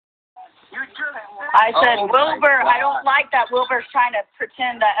I said, Wilbur, I don't like that Wilbur's trying to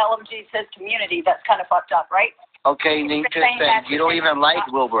pretend that LMG's his community. That's kind of fucked up, right? Okay, Nate just said you don't even like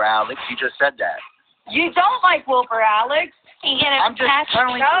Wilbur, Alex. You just said that. You don't like Wilbur, Alex. I'm just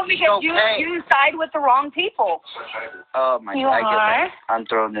telling no, you, because okay. you side with the wrong people. Oh my you God, I get are? that. I'm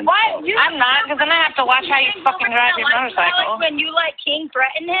thrown in. Why? I'm not, because then I have to watch how you fucking drive your motorcycle. When you let King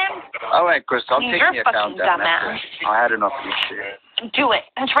threaten him? All right, Crystal, I'm You're taking your account fucking down. dumbass. I had enough of this shit. Do it.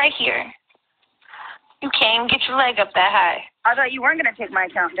 It's right here. You can't even get your leg up that high. I thought you weren't going to take my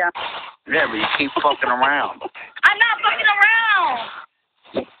account down. Yeah, but you keep fucking around. I'm not fucking around.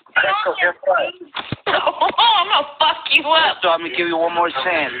 Crystal, guess what? I'm going to fuck you up. Crystal, I'm going to give you one more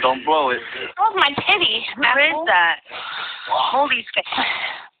chance. Don't blow it. That was my titty. Who is that? Holy shit.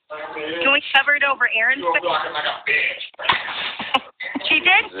 Can we cover it over Aaron's face? She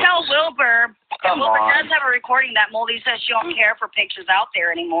did tell Wilbur, and Wilbur does have a recording that Moldy says she don't care for pictures out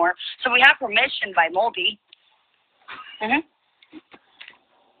there anymore. So we have permission by Moldy.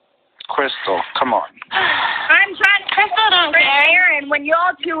 Crystal, come on. I'm trying to Crystal don't care. Aaron when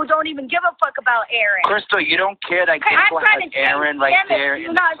y'all two don't even give a fuck about Aaron. Crystal, you don't care that Crystal has Aaron right there. Do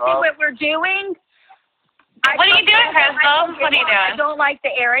you not see what we're doing? What are you doing, Crystal? What are you doing? I don't like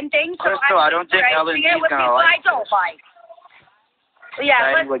the Aaron thing. So Crystal, I don't think Ellen is going to like I don't like.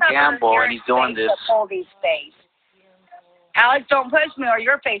 Yeah, let's with cover Gamble, and Aaron's he's doing face this. with Moldy's face. Alex, don't push me or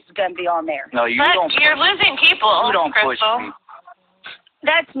your face is going to be on there. No, you But don't. you're losing people, You don't push Crystal. me.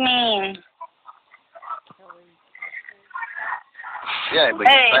 That's mean. Yeah, but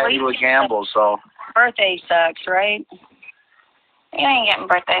you're fighting with Gamble, so. Birthday sucks, right? You ain't getting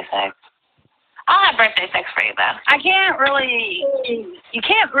birthday sex. I'll have birthday sex for you, though. You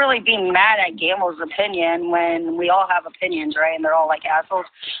can't really be mad at Gamble's opinion when we all have opinions, right? And they're all like assholes.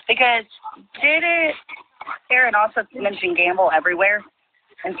 Because didn't Aaron also mention Gamble everywhere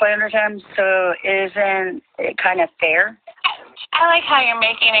in slander terms? So isn't it kind of fair? I like how you're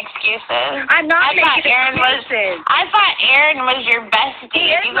making excuses. I'm not making excuses. I thought Aaron was your bestie.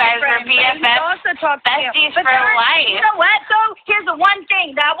 You guys were BFFs, besties for life. You know what, though? Here's the one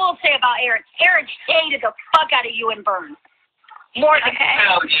thing that I will say about Aaron. Aaron hated the fuck out of you and Vern. More than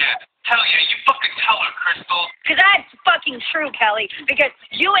Hell yeah. Hell yeah. You fucking tell her, Crystal. Because that's fucking true, Kelly. Because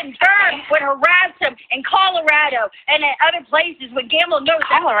you and Vern would harass him in Colorado and at other places when Gamble knows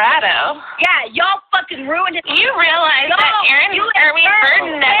Colorado? Yeah, y'all fucking ruined it. You realize that Vern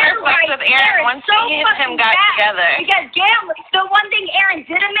never fucked with Aaron once he and him got together. Because Gamble, the one thing Aaron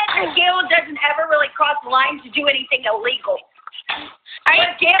did admit is Gamble doesn't ever really cross the line to do anything illegal. Are you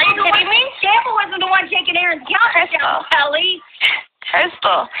kidding me? Gamble wasn't the one taking Aaron's account down, Kelly.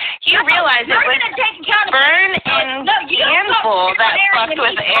 Crystal, you realize it was Vern and Gamble that fucked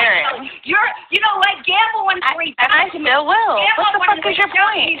with Aaron. You know what? Gamble wants to reach out I still will. What the fuck is your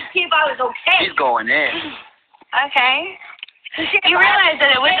point? See if I was okay. She's going in. Okay. You realize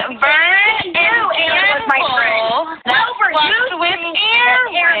that it was Vern and Gamble that fucked with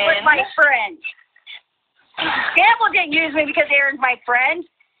Aaron. Aaron was my friend. Gamble didn't use me because Aaron's my friend.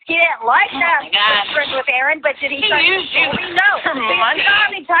 He didn't like that friend with Aaron, but did he used you for money. You know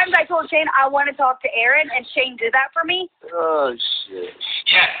how many times I told Shane I want to talk to Aaron, and Shane did that for me? Oh, shit.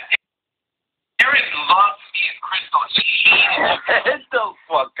 Yeah. Aaron loves me and Crystal. He hated you. Get the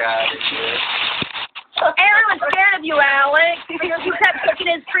fuck out of here. Aaron was scared of you, Alex, because you kept taking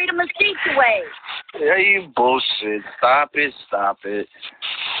his freedom of speech away. Yeah, you bullshit. Stop it. Stop it.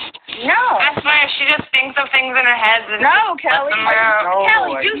 No. I swear, she just thinks of things in her head. No, Kelly.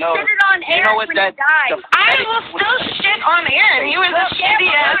 Kelly, you shitted on Aaron when he died. I will still shit on Aaron. He was a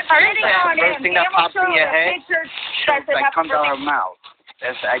shitty-ass person. First thing that pops in your head, that comes out of her mouth.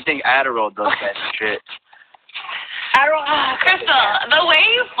 I think Adderall does that shit. Crystal, the way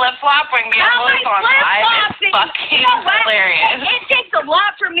you flip-flop when Gamble is on live is fucking hilarious. It takes a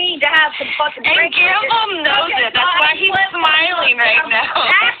lot for me to have some fucking And Gamble knows it. That's why he's smiling right now.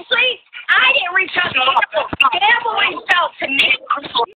 Actually,